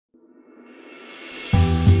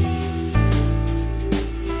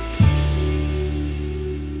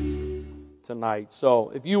tonight. So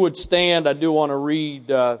if you would stand, I do want to read,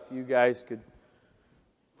 if you guys could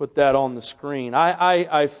put that on the screen.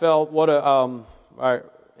 I felt I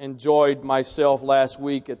enjoyed myself last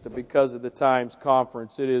week at the Because of the Times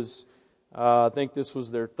conference. It is, I think this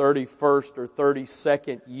was their 31st or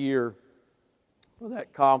 32nd year for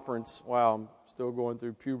that conference. Wow, I'm still going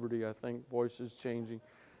through puberty, I think. Voice is changing.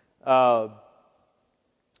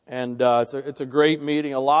 It's a great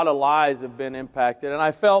meeting. A lot of lives have been impacted. And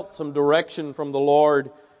I felt some direction from the Lord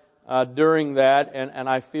during that. And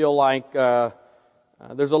I feel like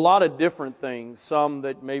there's a lot of different things, some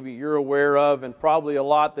that maybe you're aware of and probably a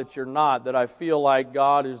lot that you're not, that I feel like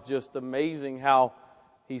God is just amazing how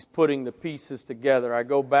He's putting the pieces together. I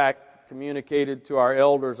go back, communicated to our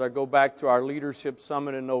elders. I go back to our leadership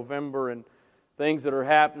summit in November and things that are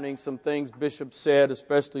happening, some things Bishop said,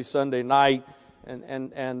 especially Sunday night.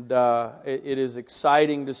 It is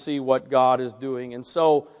exciting to see what God is doing. And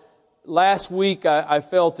so last week I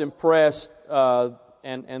felt impressed, and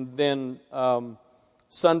then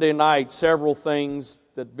Sunday night, several things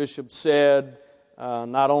that Bishop said,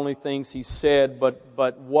 not only things he said,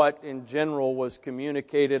 but what in general was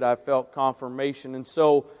communicated, I felt confirmation. And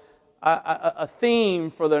so a theme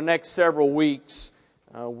for the next several weeks,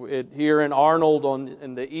 here in Arnold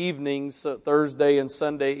in the evenings, Thursday and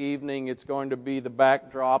Sunday evening, it's going to be the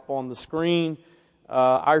backdrop on the screen.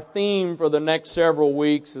 Our theme for the next several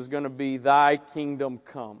weeks is going to be Thy Kingdom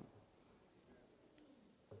Come.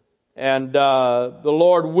 And the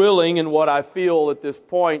Lord willing, and what I feel at this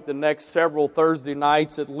point, the next several Thursday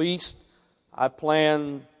nights at least, I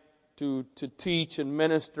plan to teach and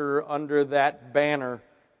minister under that banner.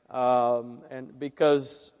 And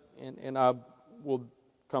because I will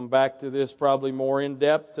come back to this probably more in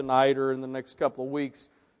depth tonight or in the next couple of weeks.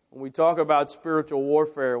 When we talk about spiritual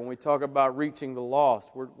warfare, when we talk about reaching the lost,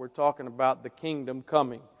 we're talking about the kingdom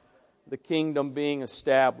coming, the kingdom being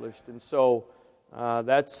established. And so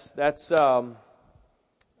that's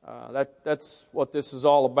what this is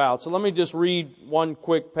all about. So let me just read one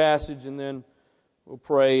quick passage and then we'll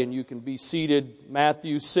pray and you can be seated.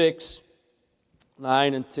 Matthew 6,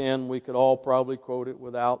 9 and 10. We could all probably quote it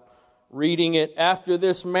without reading it. After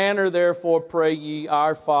this manner, therefore, pray ye,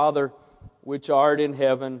 Our Father, which art in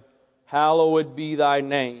heaven, hallowed be thy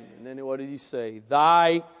name. And then what did he say?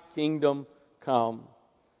 Thy kingdom come.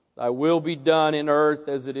 Thy will be done in earth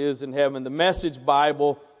as it is in heaven. The Message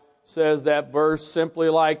Bible says that verse simply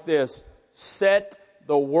like this: set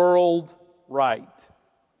the world right.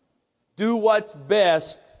 Do what's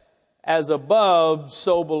best, as above,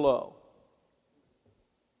 so below.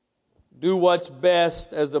 Do what's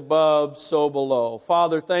best, as above, so below.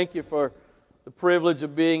 Father, thank you for the privilege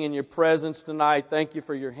of being in your presence tonight. Thank you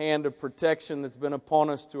for your hand of protection that's been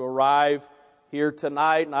upon us to arrive here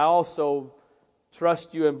tonight. And I also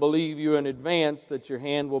trust you and believe you in advance that your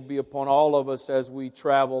hand will be upon all of us as we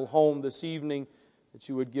travel home this evening, that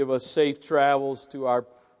you would give us safe travels to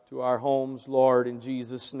our homes, Lord, in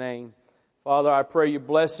Jesus' name. Father, I pray your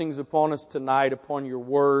blessings upon us tonight, upon your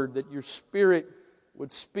word, that your Spirit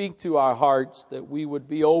would speak to our hearts, that we would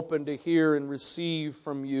be open to hear and receive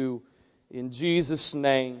from you. In Jesus'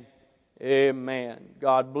 name, amen.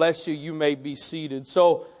 God bless you. You may be seated.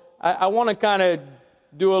 So I want to kind of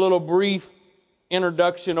do a little brief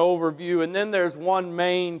introduction overview, and then there's one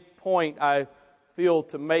main point I feel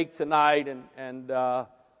to make tonight, and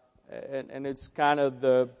it's kind of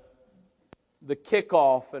the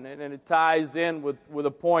kickoff, and it ties in with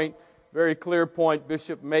a point, very clear point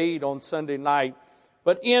Bishop made on Sunday night.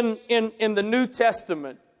 But in the New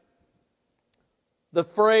Testament, the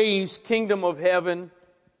phrase kingdom of heaven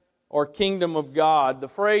or kingdom of God, the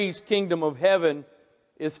phrase kingdom of heaven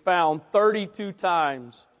is found 32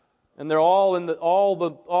 times, and they're all in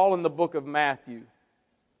the book of Matthew.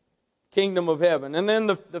 Kingdom of heaven. And then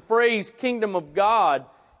the phrase kingdom of God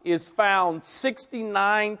is found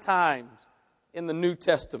 69 times in the New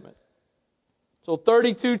Testament. So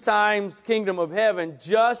 32 times kingdom of heaven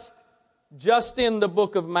just in the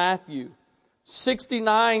book of Matthew.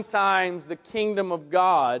 69 times the kingdom of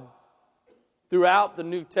God throughout the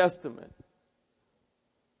New Testament.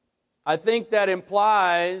 I think that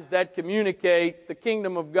implies, that communicates, the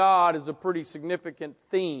kingdom of God is a pretty significant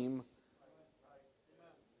theme.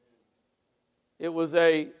 It was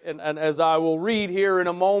and as I will read here in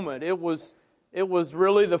a moment, it was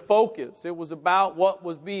really the focus. It was about what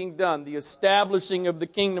was being done, the establishing of the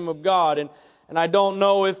kingdom of God. And I don't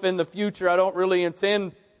know if in the future, I don't really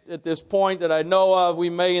intend at this point that I know of, we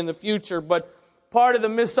may in the future, but part of the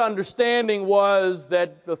misunderstanding was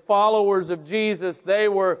that the followers of Jesus, they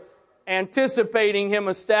were anticipating Him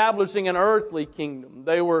establishing an earthly kingdom.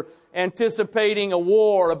 They were anticipating a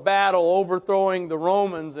war, a battle, overthrowing the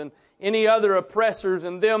Romans and any other oppressors,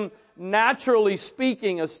 and them, naturally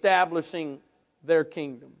speaking, establishing their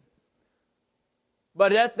kingdom.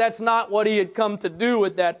 But that's not what he had come to do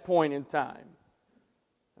at that point in time.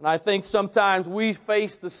 And I think sometimes we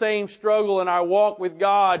face the same struggle in our walk with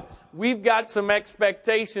God. We've got some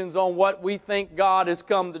expectations on what we think God has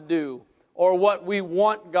come to do, or what we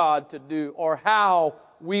want God to do, or how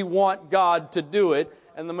we want God to do it.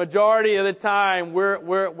 And the majority of the time,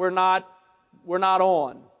 we're not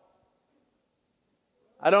on.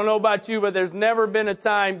 I don't know about you, but there's never been a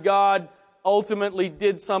time God ultimately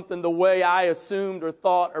did something the way I assumed or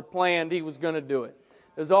thought or planned He was going to do it.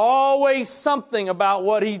 There's always something about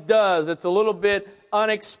what He does that's a little bit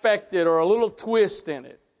unexpected or a little twist in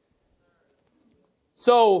it.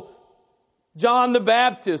 So, John the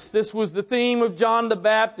Baptist, this was the theme of John the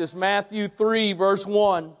Baptist, Matthew 3, verse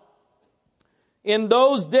 1. In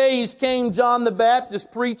those days came John the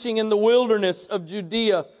Baptist preaching in the wilderness of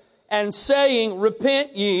Judea and saying,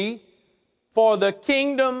 Repent ye, for the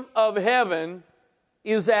kingdom of heaven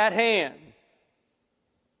is at hand.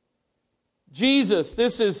 Jesus,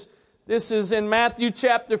 this is in Matthew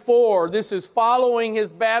chapter 4. This is following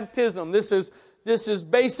His baptism. This is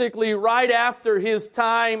basically right after His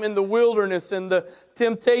time in the wilderness and the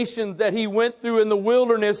temptations that He went through in the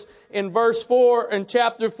wilderness. In verse 4, in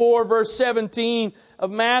chapter 4, verse 17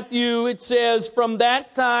 of Matthew, it says, From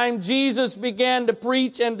that time Jesus began to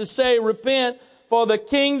preach and to say, Repent, for the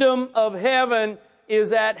kingdom of heaven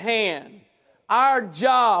is at hand. Our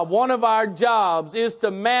job, one of our jobs, is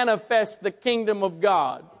to manifest the kingdom of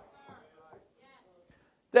God.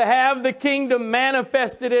 To have the kingdom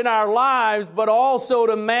manifested in our lives, but also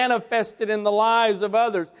to manifest it in the lives of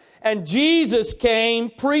others. And Jesus came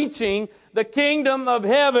preaching, the kingdom of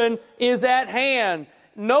heaven is at hand.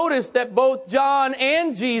 Notice that both John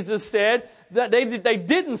and Jesus said that they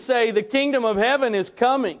didn't say the kingdom of heaven is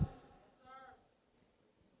coming.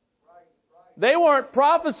 They weren't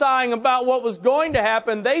prophesying about what was going to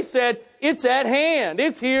happen. They said, it's at hand.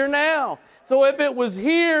 It's here now. So if it was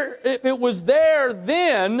here, if it was there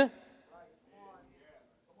then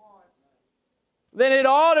it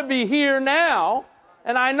ought to be here now.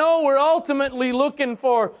 And I know we're ultimately looking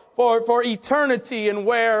for eternity and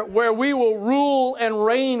where we will rule and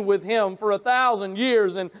reign with Him for 1,000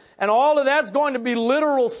 years. And all of that's going to be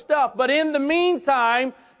literal stuff. But in the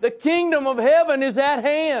meantime, the kingdom of heaven is at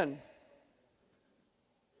hand.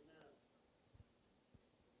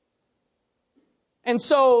 And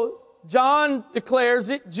so John declares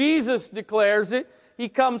it, Jesus declares it. He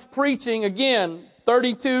comes preaching again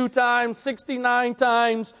 32 times, 69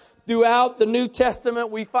 times throughout the New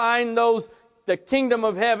Testament. We find the kingdom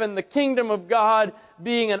of heaven, the kingdom of God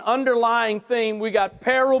being an underlying theme. We got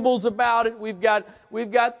parables about it. We've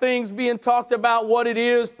got things being talked about what it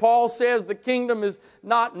is. Paul says the kingdom is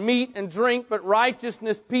not meat and drink, but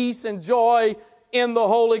righteousness, peace, and joy in the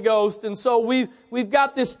Holy Ghost. And so we've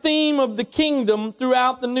got this theme of the kingdom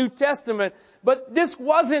throughout the New Testament. But this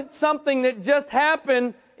wasn't something that just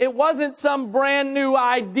happened. It wasn't some brand new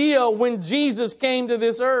idea when Jesus came to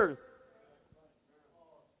this earth.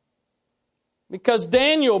 Because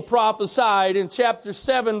Daniel prophesied in chapter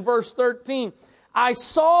 7, verse 13, I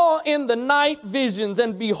saw in the night visions,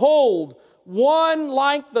 and behold, one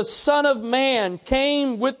like the Son of Man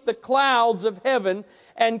came with the clouds of heaven,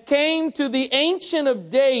 and came to the Ancient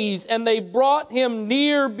of Days, and they brought Him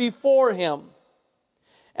near before Him.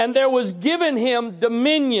 And there was given Him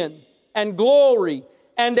dominion and glory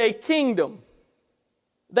and a kingdom,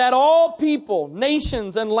 that all people,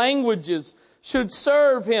 nations, and languages should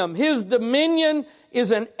serve Him. His dominion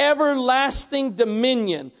is an everlasting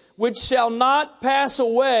dominion, which shall not pass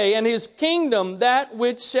away, and His kingdom that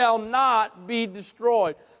which shall not be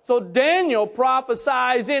destroyed. So Daniel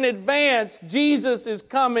prophesies in advance Jesus is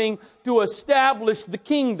coming to establish the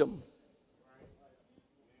kingdom.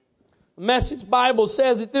 The Message Bible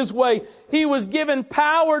says it this way, He was given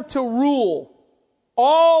power to rule,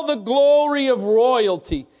 all the glory of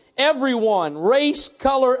royalty. Everyone, race,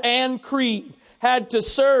 color, and creed had to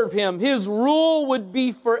serve Him. His rule would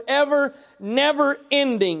be forever, never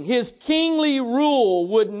ending. His kingly rule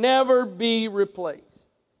would never be replaced.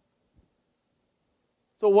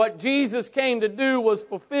 So what Jesus came to do was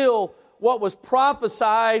fulfill what was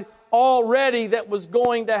prophesied already that was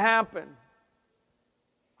going to happen.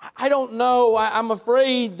 I don't know. I'm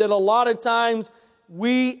afraid that a lot of times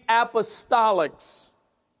we apostolics,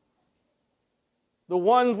 the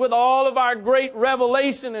ones with all of our great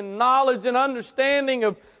revelation and knowledge and understanding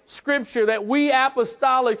of Scripture, that we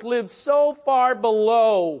apostolics live so far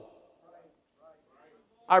below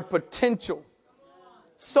our potential,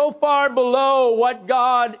 so far below what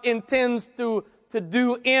God intends to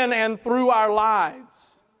do in and through our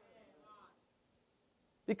lives.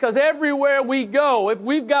 Because everywhere we go, if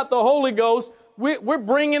we've got the Holy Ghost, we're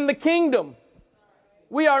bringing the kingdom.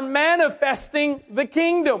 We are manifesting the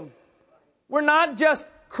kingdom. We're not just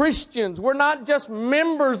Christians. We're not just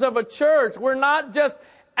members of a church. We're not just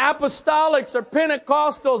apostolics or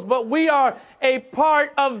Pentecostals, but we are a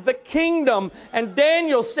part of the kingdom. And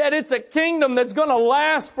Daniel said it's a kingdom that's going to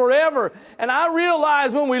last forever. And I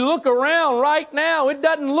realize when we look around right now, it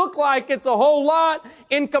doesn't look like it's a whole lot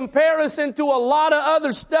in comparison to a lot of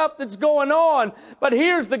other stuff that's going on. But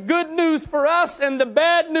here's the good news for us and the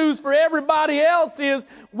bad news for everybody else is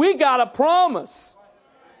we got a promise.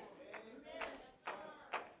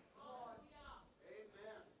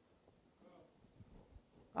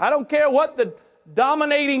 I don't care what the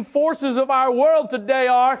dominating forces of our world today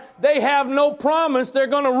are. They have no promise they're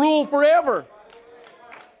going to rule forever.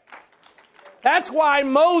 That's why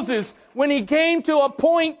Moses, when he came to a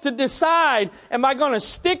point to decide, am I going to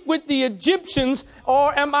stick with the Egyptians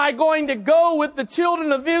or am I going to go with the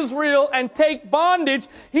children of Israel and take bondage?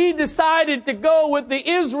 He decided to go with the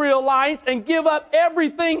Israelites and give up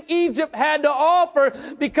everything Egypt had to offer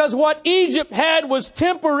because what Egypt had was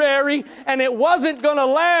temporary and it wasn't going to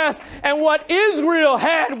last. And what Israel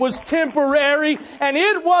had was temporary and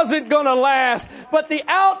it wasn't going to last. But the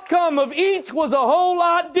outcome of each was a whole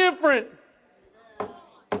lot different.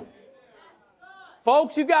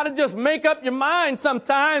 Folks, you got to just make up your mind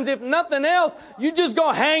sometimes. If nothing else, you just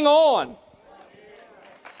going to hang on.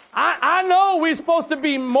 I know we're supposed to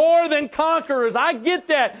be more than conquerors. I get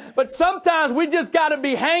that. But sometimes we just got to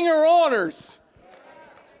be hanger-oners.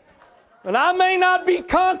 And I may not be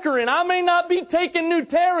conquering. I may not be taking new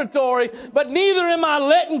territory. But neither am I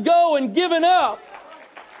letting go and giving up.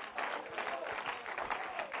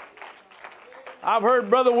 I've heard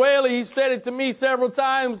Brother Whaley, he said it to me several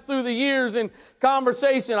times through the years in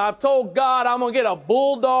conversation. I've told God I'm going to get a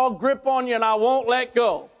bulldog grip on you and I won't let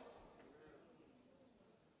go.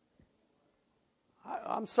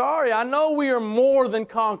 I'm sorry. I know we are more than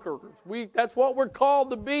conquerors. That's what we're called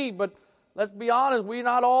to be. But let's be honest, we're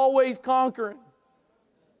not always conquering.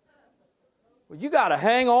 Well, you got to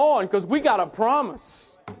hang on because we got a promise.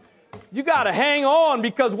 You got to hang on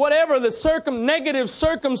because whatever the negative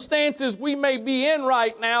circumstances we may be in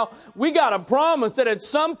right now, we got to promise that at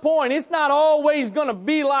some point it's not always going to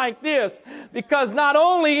be like this. Because not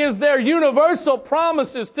only is there universal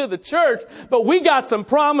promises to the church, but we got some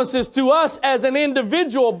promises to us as an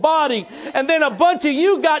individual body. And then a bunch of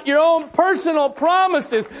you got your own personal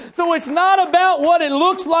promises. So it's not about what it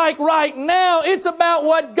looks like right now. It's about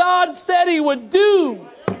what God said He would do.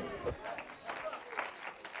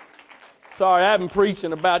 Sorry, I haven't preached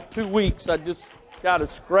in about 2 weeks. I just got to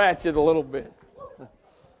scratch it a little bit.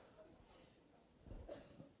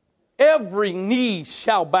 Every knee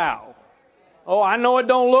shall bow. Oh, I know it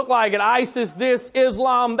don't look like it. ISIS this,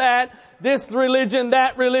 Islam that, this religion,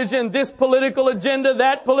 this political agenda,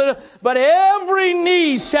 that political. But every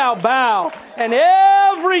knee shall bow and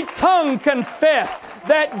every tongue confess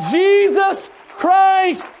that Jesus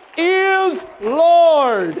Christ is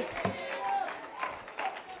Lord.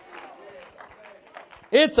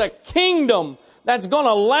 It's a kingdom that's going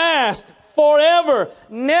to last forever,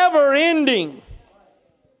 never ending.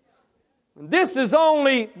 This is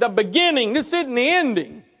only the beginning. This isn't the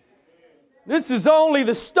ending. This is only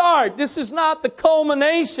the start. This is not the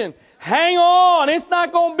culmination. Hang on. It's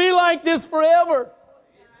not going to be like this forever.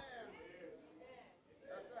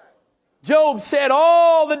 Job said,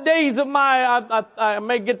 all the days of I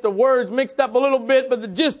may get the words mixed up a little bit, but the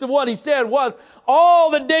gist of what he said was,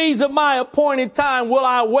 all the days of my appointed time will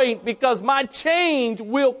I wait because my change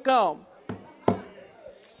will come.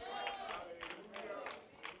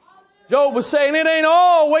 Job was saying it ain't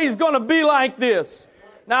always going to be like this.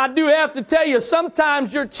 Now I do have to tell you,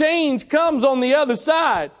 sometimes your change comes on the other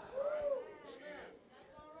side.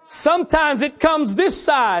 Sometimes it comes this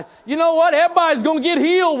side. You know what? Everybody's going to get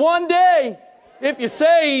healed one day if you're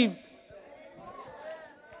saved.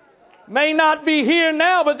 May not be here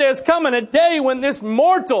now, but there's coming a day when this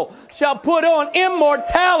mortal shall put on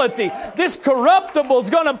immortality. This corruptible is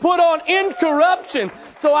going to put on incorruption.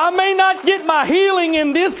 So I may not get my healing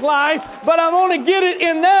in this life, but I'm going to get it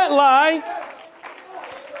in that life.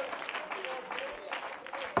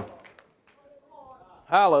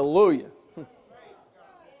 Hallelujah.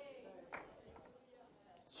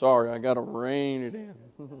 Sorry, I got to rein it in.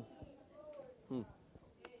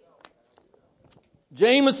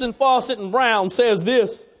 Jameson, Fawcett, and Brown says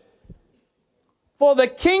this: for the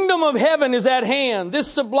kingdom of heaven is at hand.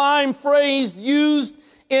 This sublime phrase used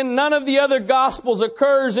in none of the other Gospels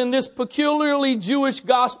occurs in this peculiarly Jewish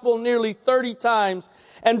Gospel nearly 30 times,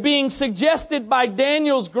 and being suggested by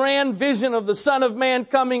Daniel's grand vision of the Son of Man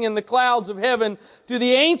coming in the clouds of heaven to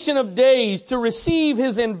the Ancient of Days to receive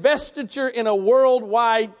his investiture in a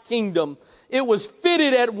worldwide kingdom. It was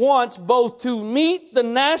fitted at once both to meet the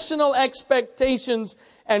national expectations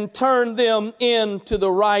and turn them into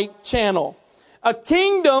the right channel. A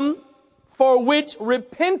kingdom for which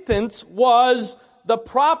repentance was the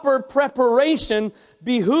proper preparation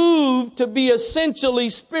behooved to be essentially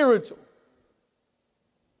spiritual.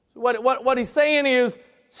 What he's saying is,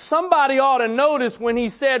 somebody ought to notice when he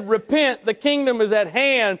said, repent, the kingdom is at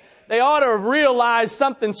hand. They ought to have realized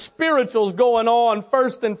something spiritual is going on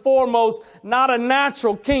first and foremost, not a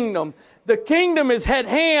natural kingdom. The kingdom is at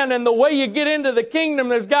hand, and the way you get into the kingdom,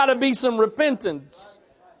 there's got to be some repentance.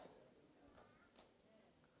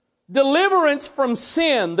 Deliverance from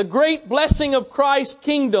sin, the great blessing of Christ's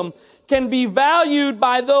kingdom, can be valued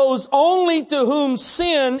by those only to whom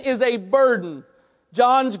sin is a burden.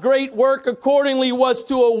 John's great work accordingly was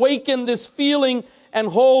to awaken this feeling and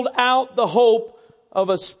hold out the hope of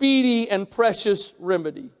a speedy and precious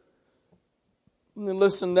remedy. And then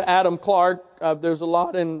listen to Adam Clark. There's a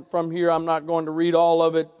lot from here. I'm not going to read all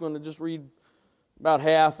of it. I'm going to just read about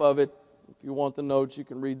half of it. If you want the notes, you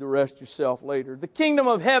can read the rest yourself later. The kingdom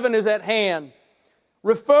of heaven is at hand,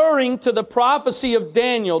 referring to the prophecy of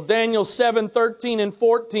Daniel 7:13 and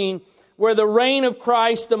 14, where the reign of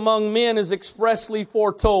Christ among men is expressly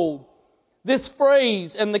foretold. This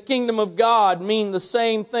phrase and the kingdom of God mean the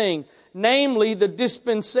same thing, namely the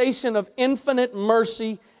dispensation of infinite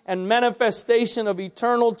mercy and manifestation of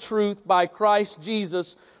eternal truth by Christ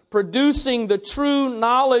Jesus, producing the true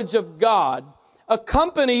knowledge of God,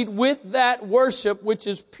 accompanied with that worship which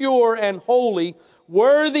is pure and holy,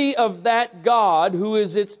 worthy of that God who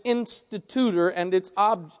is its institutor and its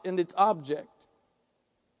object.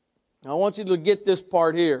 Now, I want you to get this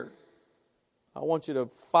part here. I want you to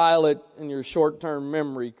file it in your short-term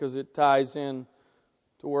memory because it ties in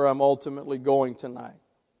to where I'm ultimately going tonight.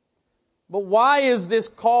 But why is this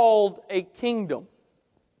called a kingdom?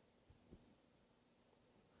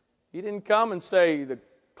 He didn't come and say the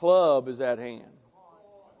club is at hand.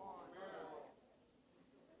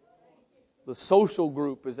 The social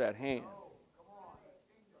group is at hand.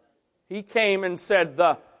 He came and said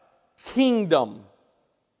the kingdom.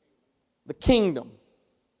 The kingdom.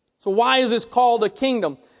 So why is this called a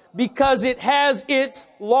kingdom? Because it has its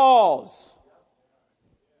laws.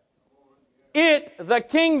 The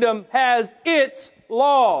kingdom, has its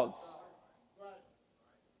laws.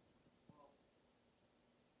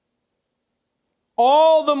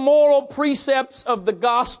 All the moral precepts of the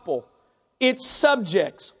gospel, its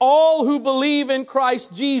subjects, all who believe in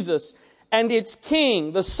Christ Jesus and its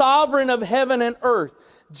King, the sovereign of heaven and earth,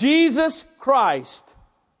 Jesus Christ,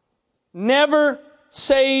 never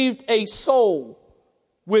saved a soul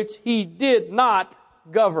which he did not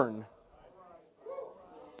govern.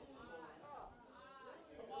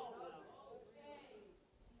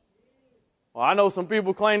 Well, I know some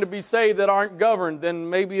people claim to be saved that aren't governed, then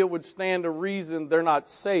maybe it would stand to reason they're not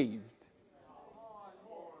saved.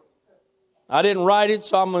 I didn't write it,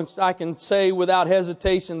 so I can say without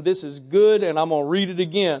hesitation, this is good, and I'm going to read it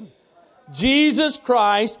again. Jesus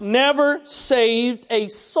Christ never saved a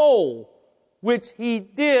soul which he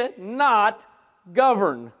did not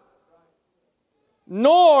govern.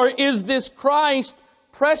 Nor is this Christ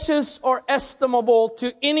precious or estimable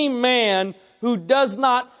to any man who does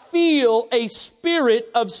not feel a spirit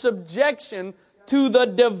of subjection to the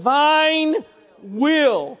divine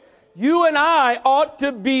will. You and I ought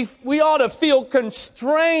to feel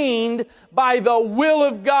constrained by the will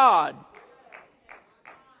of God.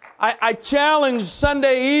 I challenge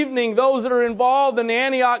Sunday evening those that are involved in the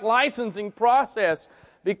Antioch licensing process,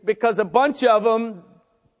 because a bunch of them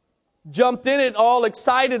jumped in it all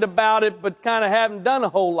excited about it, but kind of haven't done a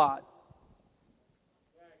whole lot.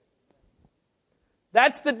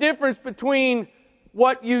 That's the difference between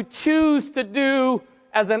what you choose to do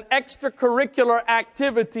as an extracurricular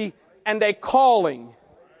activity and a calling.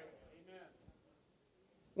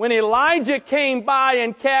 When Elijah came by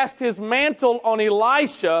and cast his mantle on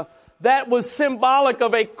Elisha, that was symbolic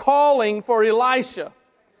of a calling for Elisha.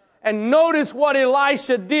 And notice what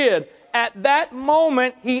Elisha did. At that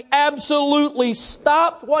moment, he absolutely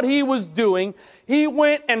stopped what he was doing. He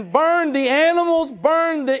went and burned the animals,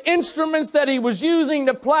 burned the instruments that he was using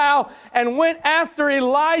to plow, and went after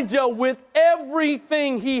Elijah with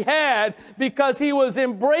everything he had because he was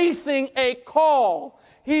embracing a call.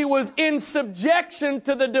 He was in subjection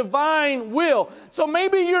to the divine will. So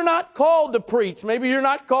maybe you're not called to preach. Maybe you're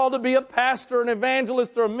not called to be a pastor, an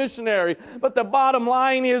evangelist, or a missionary. But the bottom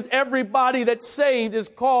line is everybody that's saved is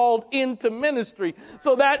called into ministry.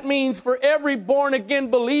 So that means for every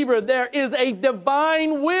born-again believer, there is a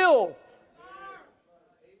divine will.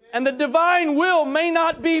 And the divine will may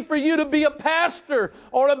not be for you to be a pastor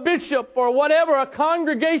or a bishop or whatever, a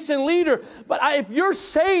congregation leader. But if you're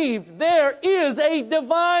saved, there is a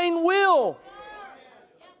divine will.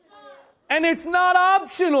 And it's not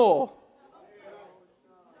optional.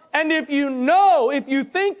 And if you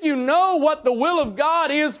think you know what the will of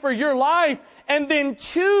God is for your life and then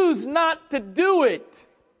choose not to do it,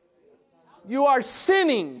 you are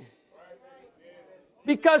sinning.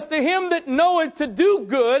 Because to him that knoweth to do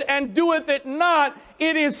good and doeth it not,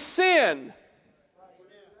 it is sin.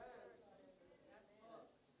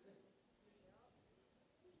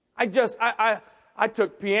 I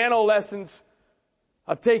took piano lessons.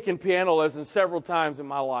 I've taken piano lessons several times in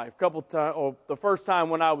my life. The first time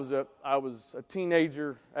when I was a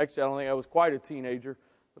teenager. Actually, I don't think I was quite a teenager.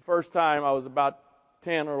 The first time I was about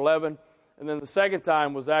 10 or 11, and then the second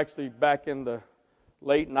time was actually back in the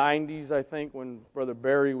late 90s, I think, when Brother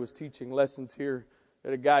Barry was teaching lessons here.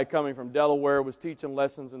 That a guy coming from Delaware was teaching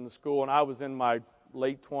lessons in the school, and I was in my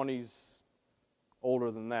late 20s, older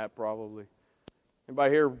than that probably.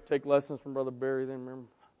 Anybody here take lessons from Brother Barry then, remember?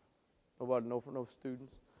 Nobody, no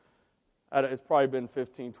students? It's probably been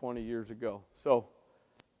 15, 20 years ago. So,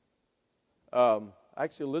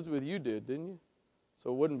 actually, Elizabeth, you did, didn't you? So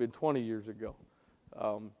it wouldn't have been 20 years ago.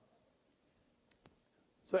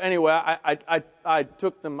 So anyway, I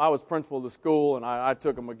took them. I was principal of the school, and I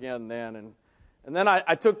took them again then, and then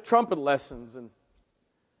I took trumpet lessons, and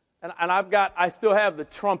I still have the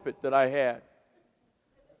trumpet that I had,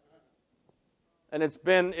 and it's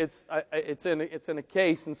in a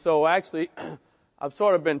case, and so actually, I've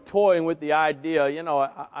sort of been toying with the idea.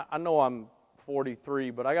 I know I'm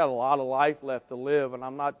 43, but I got a lot of life left to live, and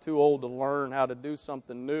I'm not too old to learn how to do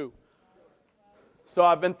something new. So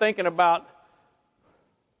I've been thinking about.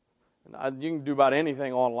 You can do about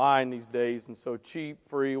anything online these days, and so cheap,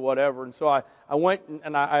 free, whatever. And so I went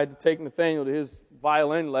and I had to take Nathaniel to his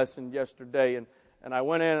violin lesson yesterday, and I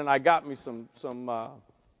went in and I got me some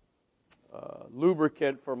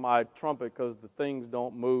lubricant for my trumpet because the things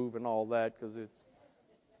don't move and all that because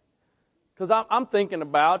I'm thinking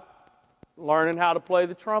about learning how to play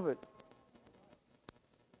the trumpet.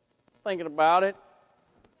 Thinking about it.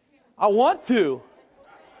 I want to.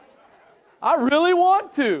 I really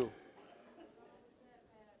want to.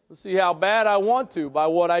 Let's see how bad I want to by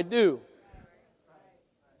what I do.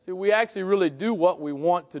 See, we actually really do what we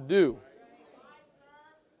want to do.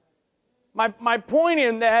 My point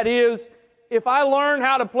in that is, if I learn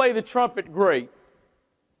how to play the trumpet, great.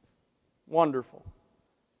 Wonderful.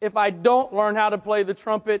 If I don't learn how to play the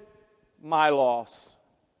trumpet, my loss.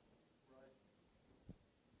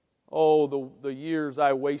 Oh, the years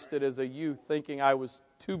I wasted as a youth thinking I was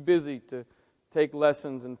too busy to take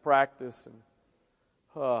lessons and practice.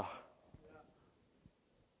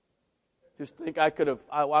 Just think I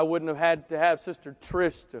wouldn't have had to have Sister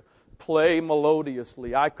Trish to play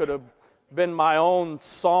melodiously. I could have been my own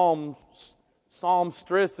psalmstress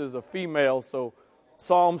as a female, so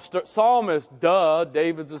psalmist, duh,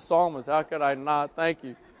 David's a psalmist. How could I not? Thank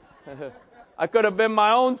you. I could have been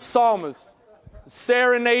my own psalmist,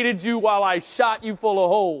 serenaded you while I shot you full of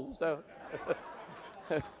holes.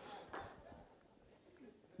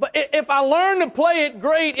 But if I learn to play it,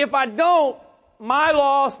 great. If I don't, my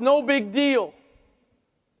loss, no big deal.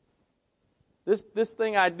 This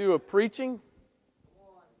thing I do of preaching,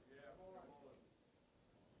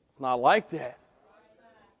 it's not like that.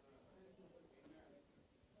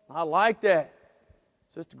 Not like that.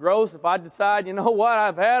 Sister Gross, if I decide, you know what,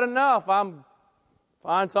 I've had enough, I'm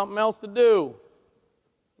find something else to do.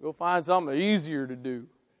 Go find something easier to do.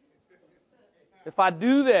 If I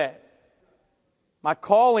do that, my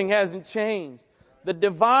calling hasn't changed. The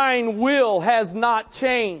divine will has not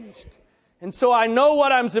changed. And so I know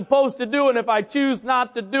what I'm supposed to do, and if I choose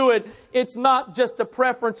not to do it, it's not just a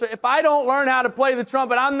preference. If I don't learn how to play the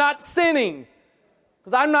trumpet, I'm not sinning.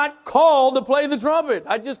 Because I'm not called to play the trumpet.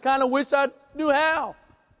 I just kind of wish I knew how.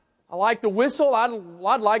 I like to whistle.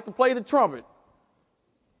 I'd like to play the trumpet.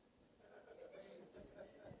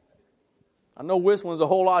 I know whistling's a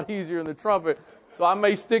whole lot easier than the trumpet, so I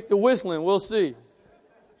may stick to whistling. We'll see.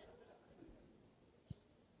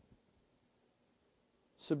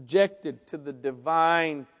 Subjected to the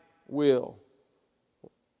divine will.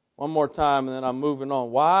 One more time and then I'm moving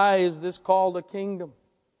on. Why is this called a kingdom?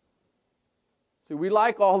 See, we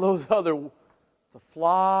like all those other It's a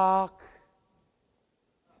flock.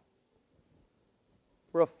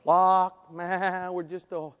 We're a flock, man. We're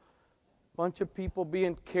just a bunch of people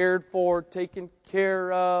being cared for, taken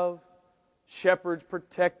care of. Shepherds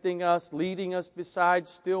protecting us, leading us beside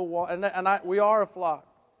still water. We are a flock.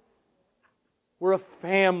 We're a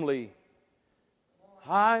family.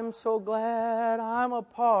 I'm so glad I'm a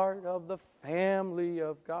part of the family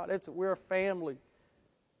of God. We're a family.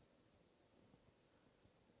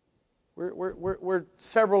 We're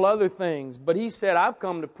several other things. But he said, I've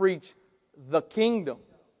come to preach the kingdom.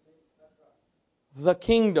 The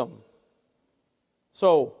kingdom.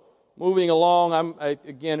 So, moving along,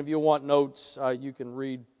 again, if you want notes, you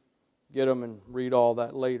can get them and read all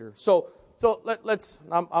that later. So let's.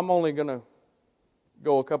 I'm only going to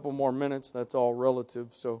go a couple more minutes. That's all relative.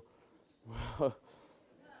 So,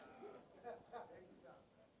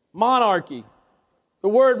 monarchy. The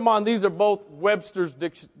word these are both Webster's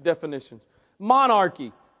definitions.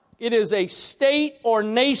 Monarchy. It is a state or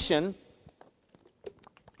nation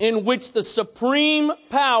in which the supreme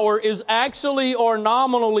power is actually or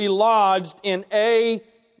nominally lodged in a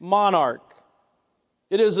monarch.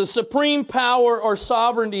 It is a supreme power or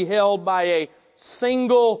sovereignty held by a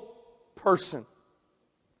single person.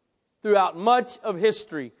 Throughout much of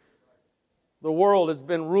history, the world has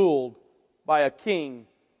been ruled by a king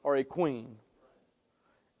or a queen.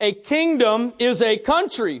 A kingdom is a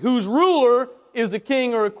country whose ruler is a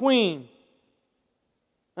king or a queen.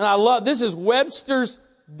 And this is Webster's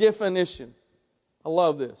definition. I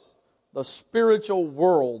love this. The spiritual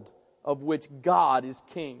world of which God is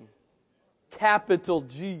king. Capital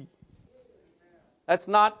G. That's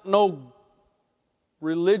not no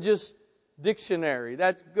religious dictionary.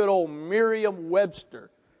 That's good old Merriam-Webster.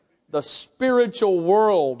 The spiritual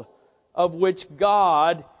world of which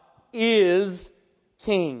God is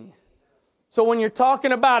king. So when you're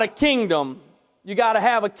talking about a kingdom, you got to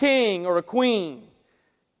have a king or a queen.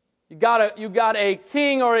 You got a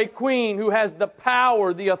king or a queen who has the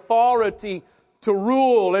power, the authority to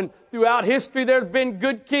rule. And throughout history, there have been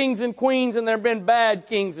good kings and queens, and there have been bad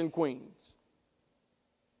kings and queens.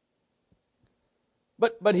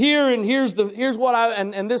 But here's what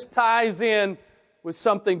and this ties in with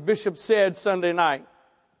something Bishop said Sunday night.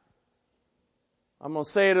 I'm going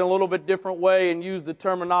to say it in a little bit different way and use the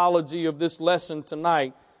terminology of this lesson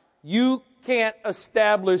tonight. You can't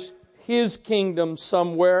establish His kingdom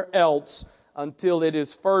somewhere else until it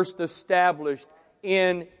is first established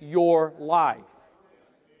in your life.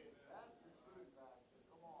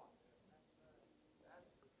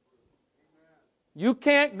 You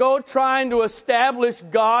can't go trying to establish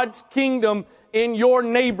God's kingdom in your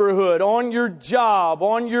neighborhood, on your job,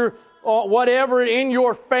 on your whatever, in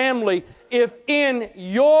your family, if in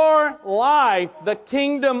your life the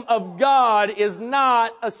kingdom of God is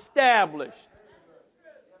not established.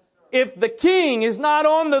 If the king is not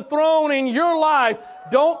on the throne in your life,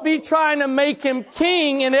 don't be trying to make him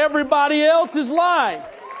king in everybody else's life.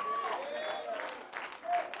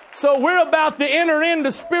 So we're about to enter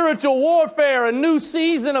into spiritual warfare, a new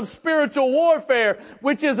season of spiritual warfare,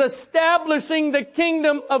 which is establishing the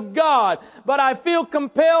kingdom of God. But I feel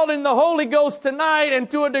compelled in the Holy Ghost tonight,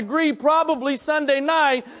 and to a degree probably Sunday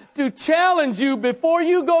night, to challenge you before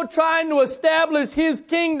you go trying to establish His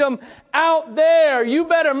kingdom out there. You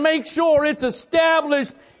better make sure it's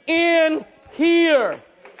established in here.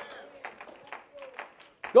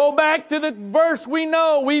 Go back to the verse we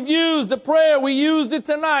know. We've used the prayer. We used it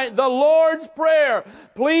tonight. The Lord's Prayer.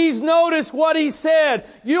 Please notice what He said.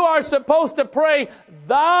 You are supposed to pray,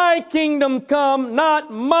 Thy kingdom come,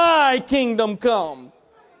 not my kingdom come.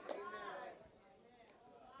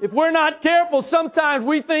 If we're not careful, sometimes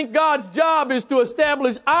we think God's job is to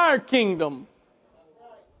establish our kingdom.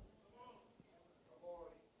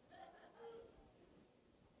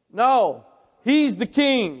 No, He's the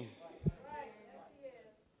king.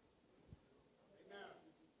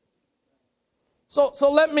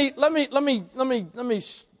 So let me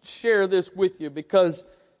share this with you, because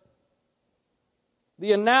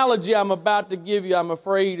the analogy I'm about to give you, I'm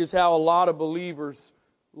afraid, is how a lot of believers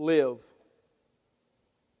live.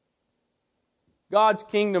 God's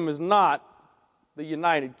kingdom is not the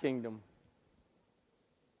United Kingdom.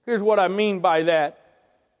 Here's what I mean by that.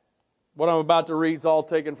 What I'm about to read is all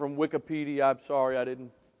taken from Wikipedia. I'm sorry I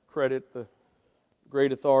didn't credit the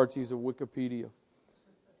great authorities of Wikipedia.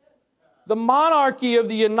 The monarchy of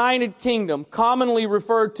the United Kingdom, commonly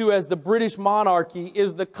referred to as the British monarchy,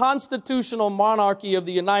 is the constitutional monarchy of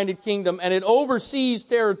the United Kingdom, and it oversees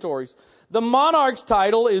territories. The monarch's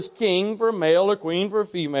title is king for male or queen for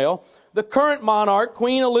female. The current monarch,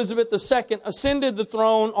 Queen Elizabeth II, ascended the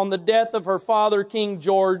throne on the death of her father, King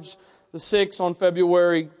George the 6th on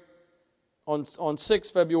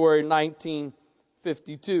 6 February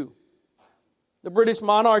 1952. The British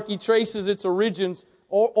monarchy traces its origins.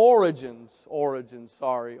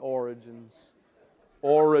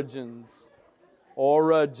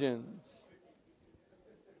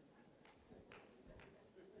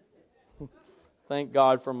 Thank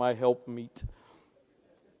God for my helpmeet.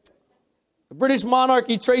 The British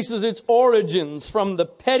monarchy traces its origins from the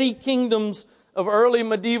petty kingdoms of early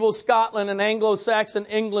medieval Scotland and Anglo-Saxon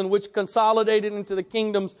England, which consolidated into the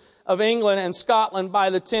kingdoms of England and Scotland by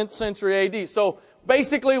the 10th century A.D. So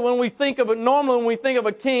basically, when we think of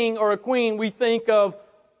a king or a queen, we think of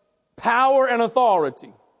power and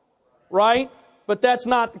authority, right? But that's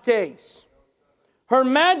not the case. Her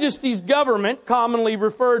Majesty's government, commonly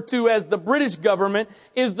referred to as the British government,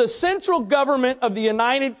 is the central government of the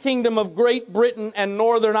United Kingdom of Great Britain and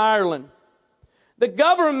Northern Ireland. The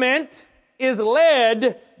government is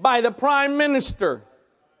led by the Prime Minister,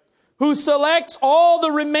 who selects all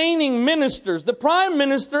the remaining ministers. The Prime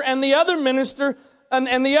Minister and the other minister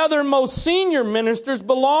and the other most senior ministers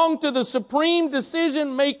belong to the supreme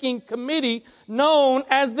decision-making committee known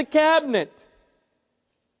as the Cabinet.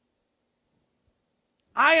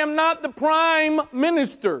 I am not the Prime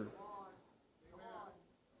Minister.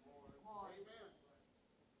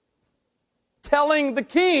 Telling the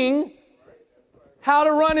king how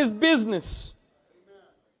to run his business.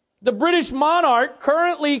 The British monarch,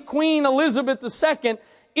 currently Queen Elizabeth II,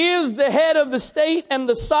 is the head of the state and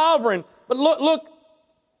the sovereign. But look,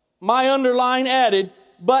 my underline added,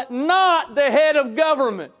 but not the head of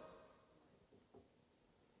government.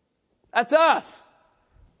 That's us.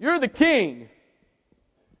 You're the king.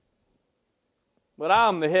 But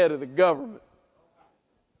I'm the head of the government.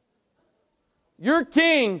 You're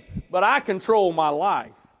king, but I control my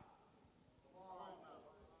life.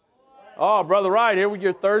 Oh, Brother Wright, here with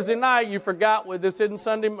your Thursday night. You forgot what this isn't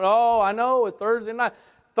Sunday. Oh, I know, it's Thursday night.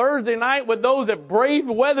 Thursday night with those that brave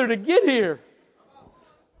the weather to get here.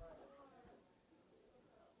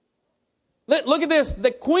 Look at this.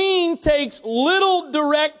 The Queen takes little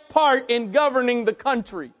direct part in governing the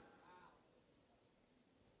country.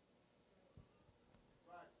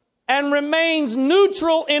 And remains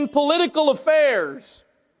neutral in political affairs.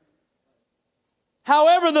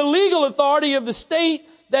 However, the legal authority of the state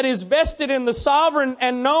that is vested in the sovereign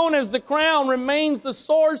and known as the crown remains the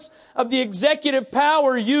source of the executive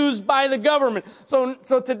power used by the government. So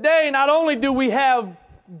today, not only do we have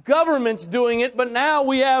governments doing it, but now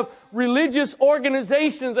we have religious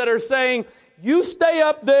organizations that are saying, you stay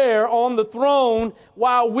up there on the throne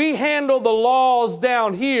while we handle the laws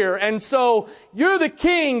down here. And so you're the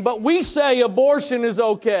king, but we say abortion is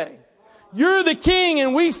okay. You're the king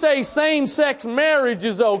and we say same-sex marriage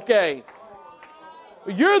is okay.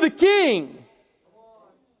 But you're the king.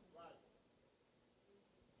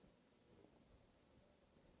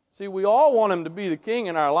 See, we all want him to be the king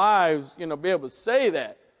in our lives, be able to say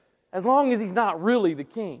that, as long as he's not really the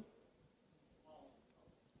king.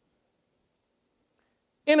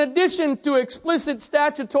 In addition to explicit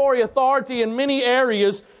statutory authority in many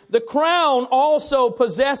areas, the crown also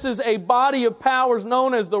possesses a body of powers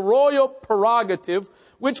known as the royal prerogative,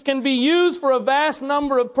 which can be used for a vast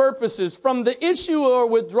number of purposes, from the issue or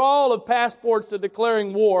withdrawal of passports to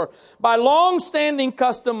declaring war. By long-standing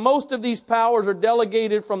custom, most of these powers are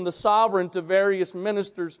delegated from the sovereign to various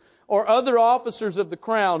ministers or other officers of the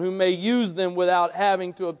crown who may use them without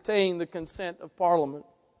having to obtain the consent of Parliament.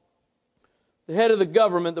 The head of the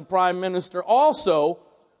government, the Prime Minister, also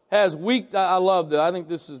has I love that. I think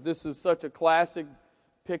this is such a classic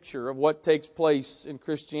picture of what takes place in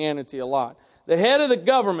Christianity a lot. The head of the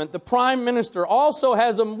government, the Prime Minister, also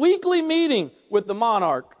has a weekly meeting with the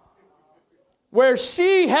monarch where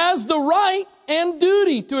she has the right and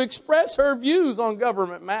duty to express her views on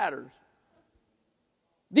government matters.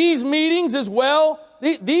 These meetings, as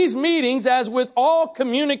with all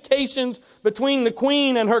communications between the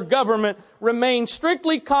Queen and her government, remain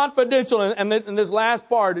strictly confidential. And this last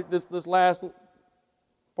part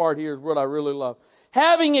here is what I really love.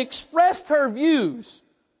 Having expressed her views,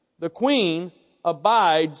 the Queen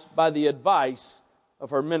abides by the advice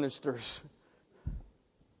of her ministers.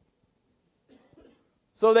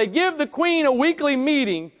 So they give the Queen a weekly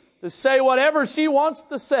meeting to say whatever she wants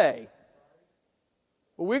to say.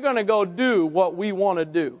 But we're going to go do what we want to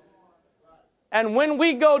do. And when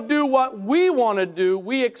we go do what we want to do,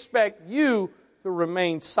 we expect you to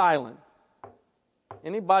remain silent.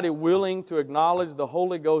 Anybody willing to acknowledge the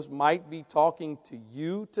Holy Ghost might be talking to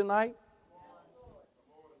you tonight?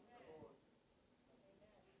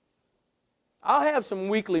 I'll have some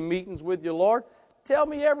weekly meetings with you, Lord. Tell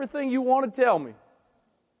me everything you want to tell me.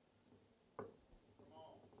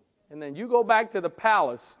 And then you go back to the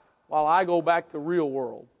palace while I go back to real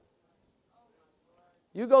world.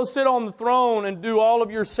 You go sit on the throne and do all of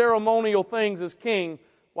your ceremonial things as king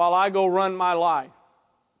while I go run my life.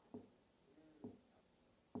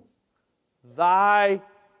 Thy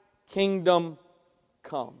kingdom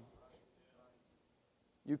come.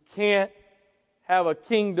 You can't have a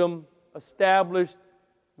kingdom established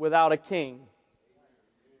without a king.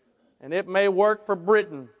 And it may work for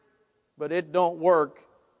Britain, but it don't work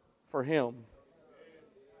for him.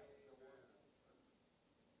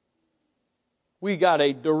 We got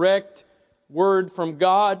a direct word from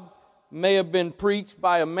God. May have been preached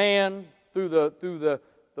by a man through the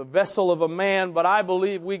vessel of a man, but I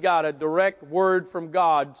believe we got a direct word from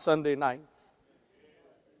God Sunday night.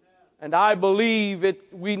 And I believe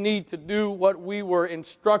we need to do what we were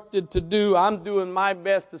instructed to do. I'm doing my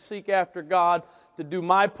best to seek after God, to do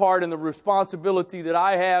my part in the responsibility that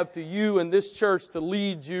I have to you and this church to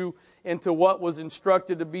lead you into what was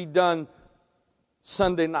instructed to be done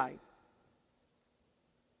Sunday night.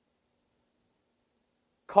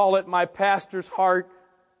 Call it my pastor's heart,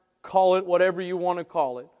 call it whatever you want to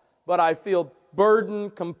call it. But I feel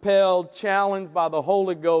burdened, compelled, challenged by the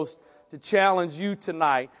Holy Ghost to challenge you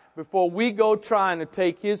tonight. Before we go trying to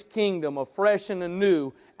take His kingdom afresh and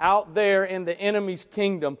anew out there in the enemy's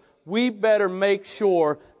kingdom, we better make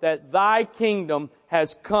sure that Thy kingdom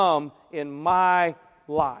has come in my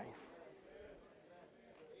life.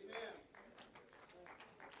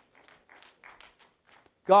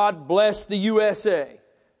 God bless the USA.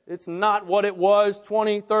 It's not what it was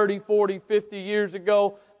 20, 30, 40, 50 years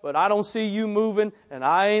ago, but I don't see you moving, and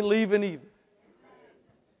I ain't leaving either.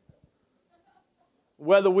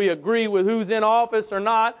 Whether we agree with who's in office or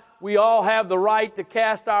not, we all have the right to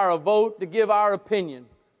cast our vote, to give our opinion.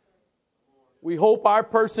 We hope our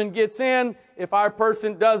person gets in. If our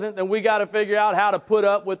person doesn't, then we got to figure out how to put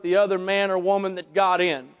up with the other man or woman that got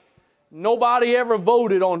in. Nobody ever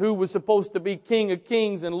voted on who was supposed to be King of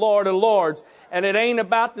Kings and Lord of Lords. And it ain't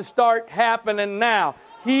about to start happening now.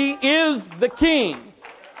 He is the King.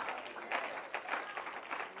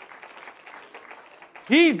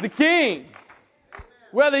 He's the King.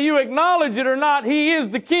 Whether you acknowledge it or not, He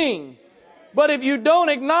is the King. But if you don't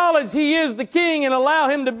acknowledge He is the King and allow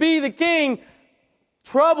Him to be the King,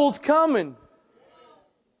 trouble's coming.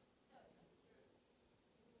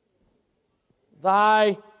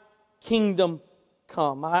 Thy kingdom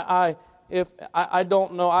come. I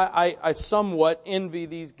don't know. I somewhat envy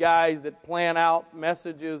these guys that plan out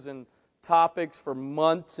messages and topics for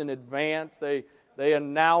months in advance. They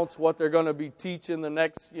announce what they're going to be teaching the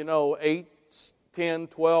next, 8, 10,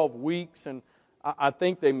 12 weeks, and I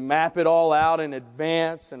think they map it all out in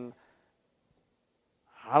advance, and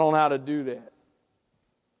I don't know how to do that.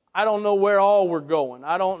 I don't know where all we're going.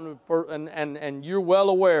 And you're well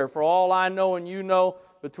aware, for all I know and you know,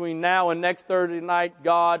 between now and next Thursday night,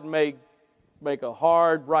 God may make a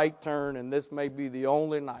hard right turn, and this may be the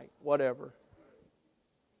only night, whatever.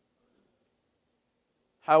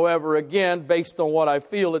 However, again, based on what I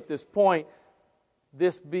feel at this point,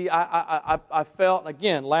 I felt,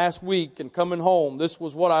 again, last week and coming home, this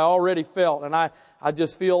was what I already felt, and I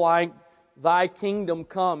just feel like Thy kingdom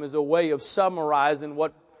come is a way of summarizing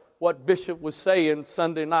what Bishop was saying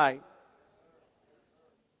Sunday night.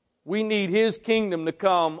 We need His kingdom to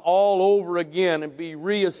come all over again and be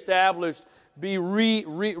reestablished,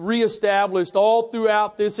 reestablished all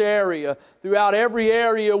throughout this area, throughout every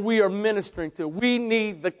area we are ministering to. We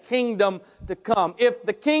need the kingdom to come. If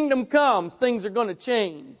the kingdom comes, things are going to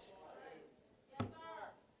change.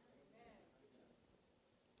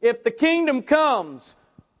 If the kingdom comes,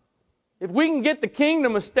 if we can get the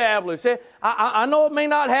kingdom established, I know it may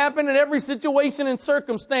not happen in every situation and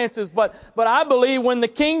circumstances, but I believe when the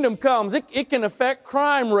kingdom comes, it can affect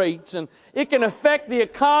crime rates, and it can affect the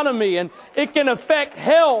economy, and it can affect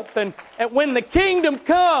health. And when the kingdom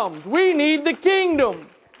comes, we need the kingdom.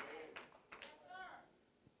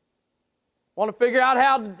 Want to figure out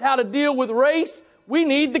how to deal with race? We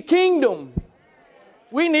need the kingdom.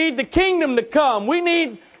 We need the kingdom to come. We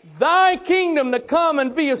need Thy kingdom to come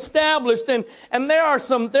and be established. And there are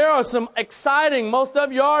some exciting, most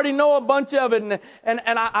of you already know a bunch of it, and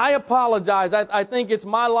I apologize. I think it's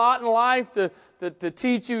my lot in life to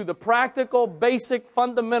teach you the practical, basic,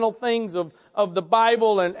 fundamental things of the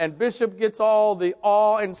Bible, and Bishop gets all the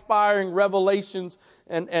awe-inspiring revelations,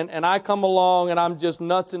 and I come along and I'm just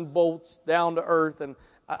nuts and bolts, down to earth, and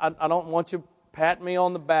I don't want you to pat me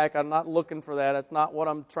on the back. I'm not looking for that. That's not what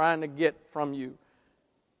I'm trying to get from you.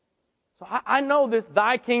 So I know this,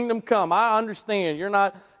 Thy kingdom come. I understand. You're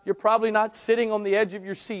not you're probably not sitting on the edge of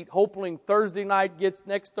your seat hoping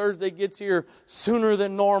next Thursday gets here sooner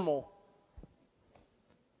than normal.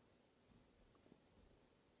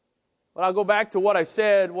 But I'll go back to what I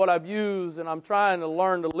said, what I've used, and I'm trying to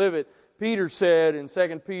learn to live it. Peter said in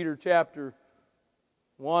 2 Peter chapter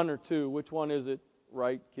 1 or 2, which one is it?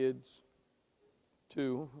 Right, kids?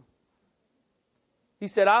 2. He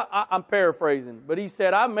said, I'm paraphrasing, but he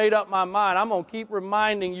said, I've made up my mind. I'm going to keep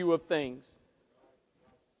reminding you of things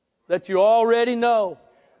that you already know.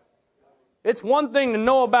 It's one thing to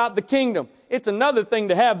know about the kingdom. It's another thing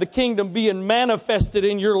to have the kingdom being manifested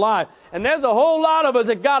in your life. And there's a whole lot of us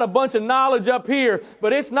that got a bunch of knowledge up here,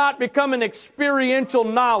 but it's not becoming experiential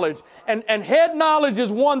knowledge. And head knowledge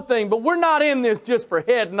is one thing, but we're not in this just for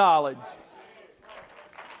head knowledge.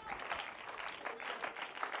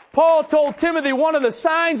 Paul told Timothy one of the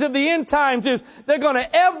signs of the end times is they're going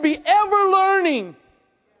to be ever learning,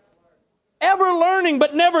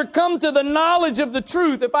 but never come to the knowledge of the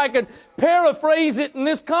truth. If I could paraphrase it in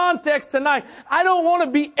this context tonight, I don't want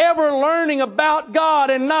to be ever learning about God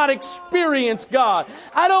and not experience God.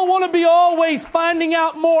 I don't want to be always finding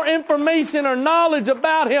out more information or knowledge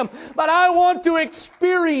about Him, but I want to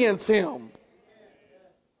experience Him.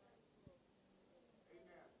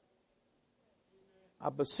 I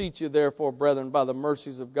beseech you, therefore, brethren, by the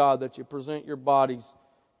mercies of God, that you present your bodies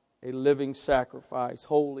a living sacrifice,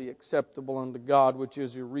 wholly acceptable unto God, which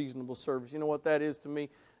is your reasonable service. You know what that is to me?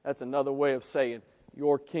 That's another way of saying,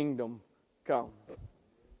 your kingdom come.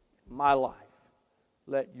 My life.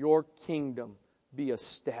 Let your kingdom be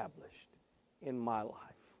established in my life.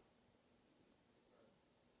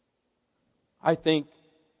 I think,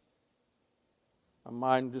 my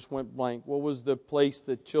mind just went blank. What was the place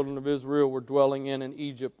the children of Israel were dwelling in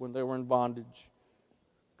Egypt when they were in bondage?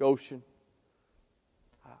 Goshen.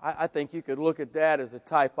 I think you could look at that as a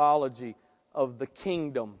typology of the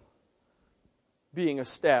kingdom being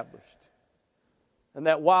established. And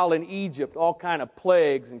that while in Egypt all kind of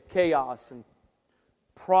plagues and chaos and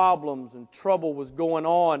problems and trouble was going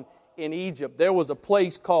on in Egypt, there was a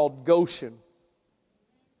place called Goshen,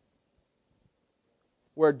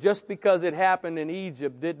 where just because it happened in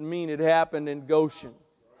Egypt didn't mean it happened in Goshen.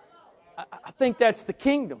 I think that's the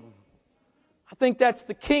kingdom. I think that's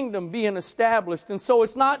the kingdom being established. And so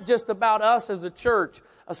it's not just about us as a church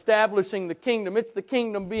establishing the kingdom. It's the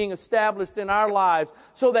kingdom being established in our lives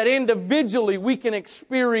so that individually we can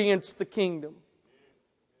experience the kingdom.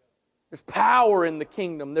 There's power in the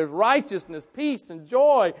kingdom. There's righteousness, peace, and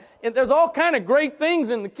joy. And there's all kind of great things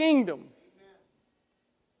in the kingdom.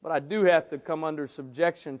 But I do have to come under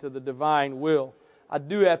subjection to the divine will. I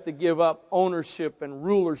do have to give up ownership and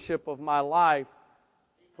rulership of my life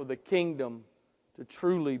for the kingdom to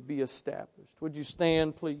truly be established. Would you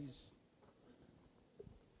stand, please?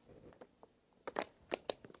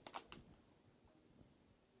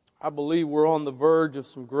 I believe we're on the verge of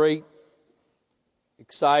some great,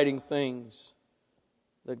 exciting things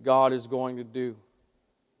that God is going to do.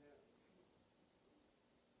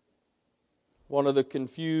 One of the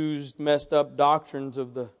confused, messed up doctrines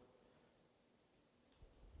of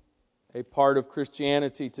a part of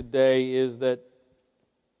Christianity today is that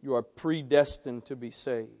you are predestined to be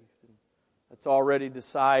saved. That's already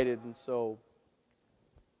decided, and so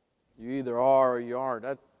you either are or you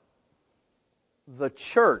aren't. The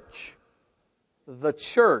church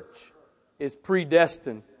is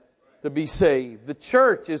predestined to be saved. The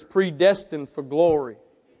church is predestined for glory,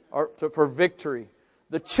 or for victory.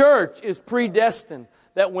 The church is predestined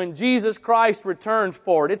that when Jesus Christ returns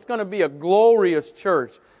for it, it's going to be a glorious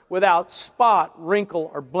church without spot,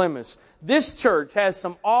 wrinkle, or blemish. This church has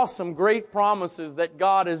some awesome, great promises that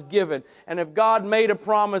God has given. And if God made a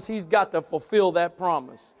promise, He's got to fulfill that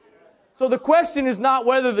promise. So the question is not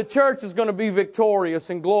whether the church is going to be victorious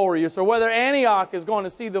and glorious or whether Antioch is going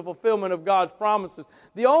to see the fulfillment of God's promises.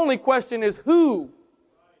 The only question is who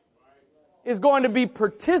is going to be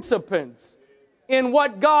participants in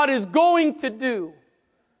what God is going to do.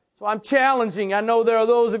 So I'm challenging. I know there are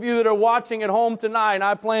those of you that are watching at home tonight, and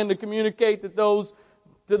I plan to communicate that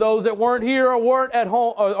to those that weren't here or weren't at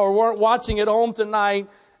home or weren't watching at home tonight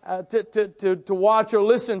to watch or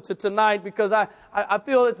listen to tonight, because I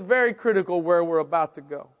feel it's very critical where we're about to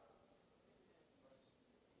go.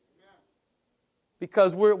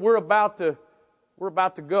 Because we're about to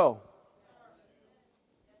go.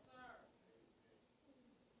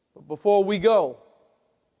 But before we go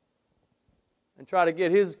and try to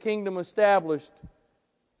get His kingdom established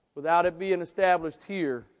without it being established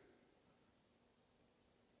here,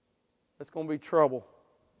 that's going to be trouble.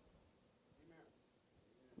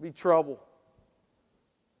 Be trouble.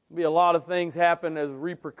 Be a lot of things happen as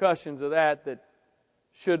repercussions of that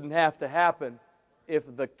shouldn't have to happen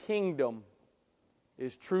if the kingdom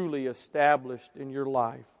is truly established in your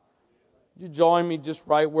life. You join me just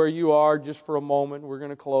right where you are just for a moment. We're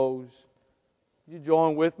going to close. You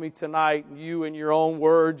join with me tonight, you in your own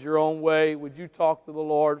words, your own way. Would you talk to the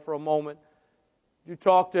Lord for a moment? Would you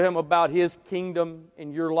talk to Him about His kingdom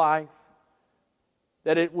in your life?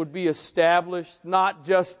 That it would be established, not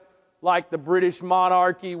just like the British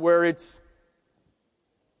monarchy where it's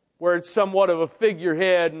somewhat of a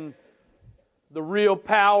figurehead and the real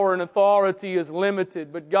power and authority is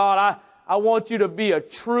limited. But God, I want you to be a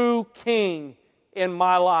true king in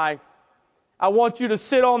my life. I want you to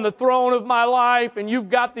sit on the throne of my life, and you've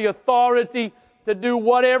got the authority to do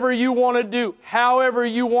whatever you want to do, however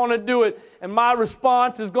you want to do it. And my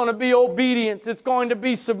response is going to be obedience. It's going to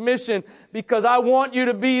be submission, because I want you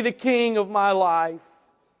to be the king of my life.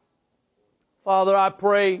 Father, I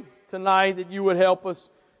pray tonight that you would help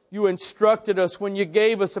us. You instructed us when you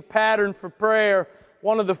gave us a pattern for prayer.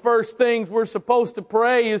 One of the first things we're supposed to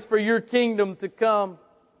pray is for your kingdom to come.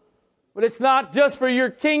 But it's not just for your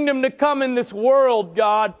kingdom to come in this world,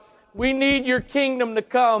 God. We need your kingdom to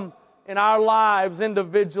come in our lives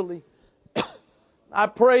individually. I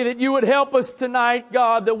pray that you would help us tonight,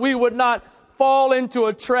 God, that we would not fall into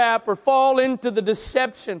a trap or fall into the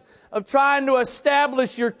deception of trying to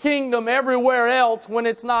establish your kingdom everywhere else when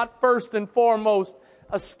it's not first and foremost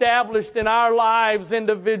established in our lives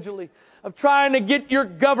individually. Of trying to get your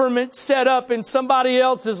government set up in somebody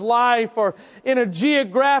else's life or in a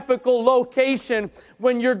geographical location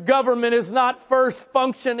when your government is not first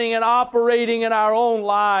functioning and operating in our own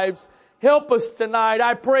lives. Help us tonight.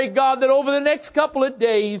 I pray, God, that over the next couple of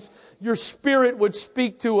days, your Spirit would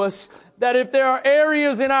speak to us. That if there are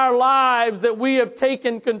areas in our lives that we have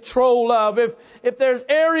taken control of, if there's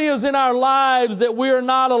areas in our lives that we are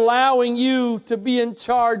not allowing you to be in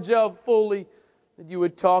charge of fully, that you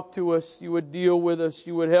would talk to us, you would deal with us,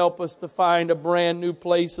 you would help us to find a brand new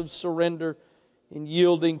place of surrender and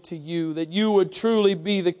yielding to you, that you would truly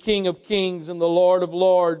be the King of Kings and the Lord of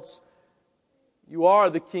Lords. You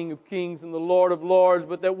are the King of Kings and the Lord of Lords,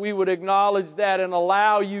 but that we would acknowledge that and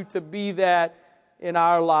allow you to be that in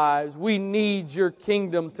our lives. We need your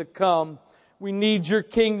kingdom to come. We need your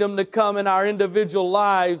kingdom to come in our individual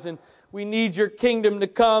lives, and we need your kingdom to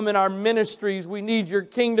come in our ministries. We need your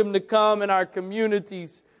kingdom to come in our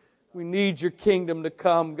communities. We need your kingdom to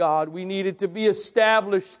come, God. We need it to be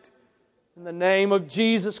established in the name of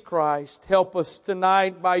Jesus Christ. Help us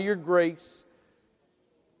tonight by your grace.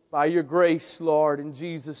 By your grace, Lord, in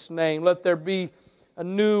Jesus' name. Let there be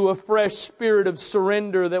a fresh spirit of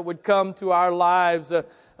surrender that would come to our lives. A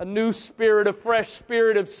new spirit, a fresh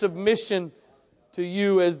spirit of submission to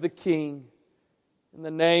you as the King. In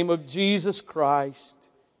the name of Jesus Christ,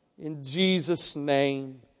 in Jesus'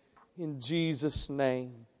 name, in Jesus'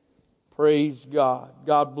 name. Praise God.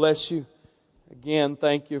 God bless you. Again,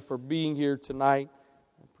 thank you for being here tonight.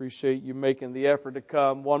 I appreciate you making the effort to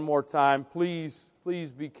come. One more time, please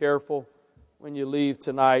be careful when you leave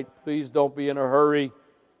tonight. Please don't be in a hurry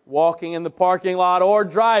walking in the parking lot or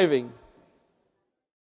driving.